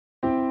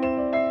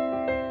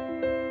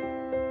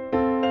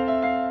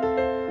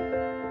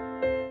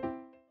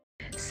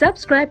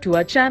Subscribe to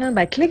our channel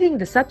by clicking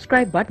the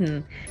subscribe button.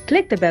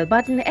 Click the bell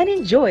button and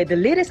enjoy the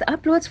latest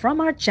uploads from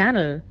our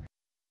channel.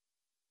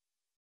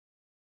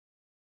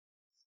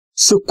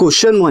 So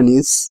question 1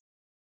 is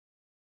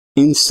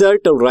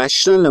insert a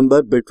rational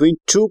number between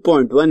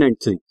 2.1 and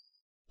 3.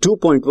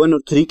 2.1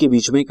 और 3 के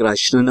बीच में एक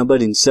rational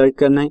number insert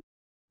करना है.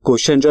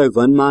 Question जो है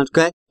 1 mark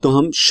का है, तो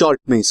हम शॉर्ट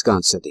में इसका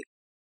आंसर दें.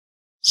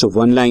 सो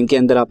 1 लाइन के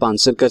अंदर आप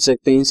आंसर कर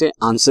सकते हैं. इसे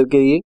आंसर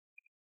करिए.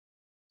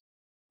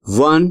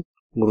 One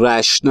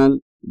rational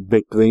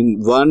between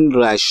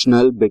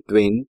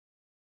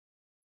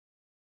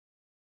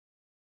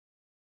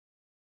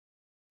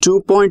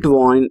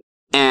 2.1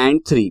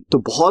 and 3. तो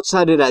बहुत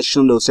सारे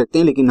रैशनल हो सकते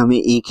हैं, लेकिन हमें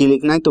एक ही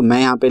लिखना है, तो मैं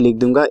यहां पे लिख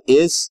दूंगा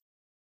इज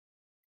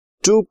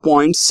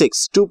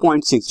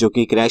 2.6 जो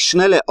कि एक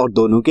रैशनल है और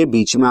दोनों के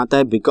बीच में आता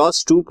है,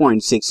 because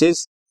 2.6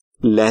 is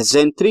less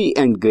than 3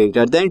 and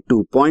greater than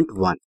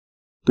 2.1.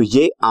 तो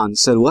ये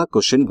आंसर हुआ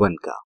क्वेश्चन 1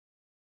 का.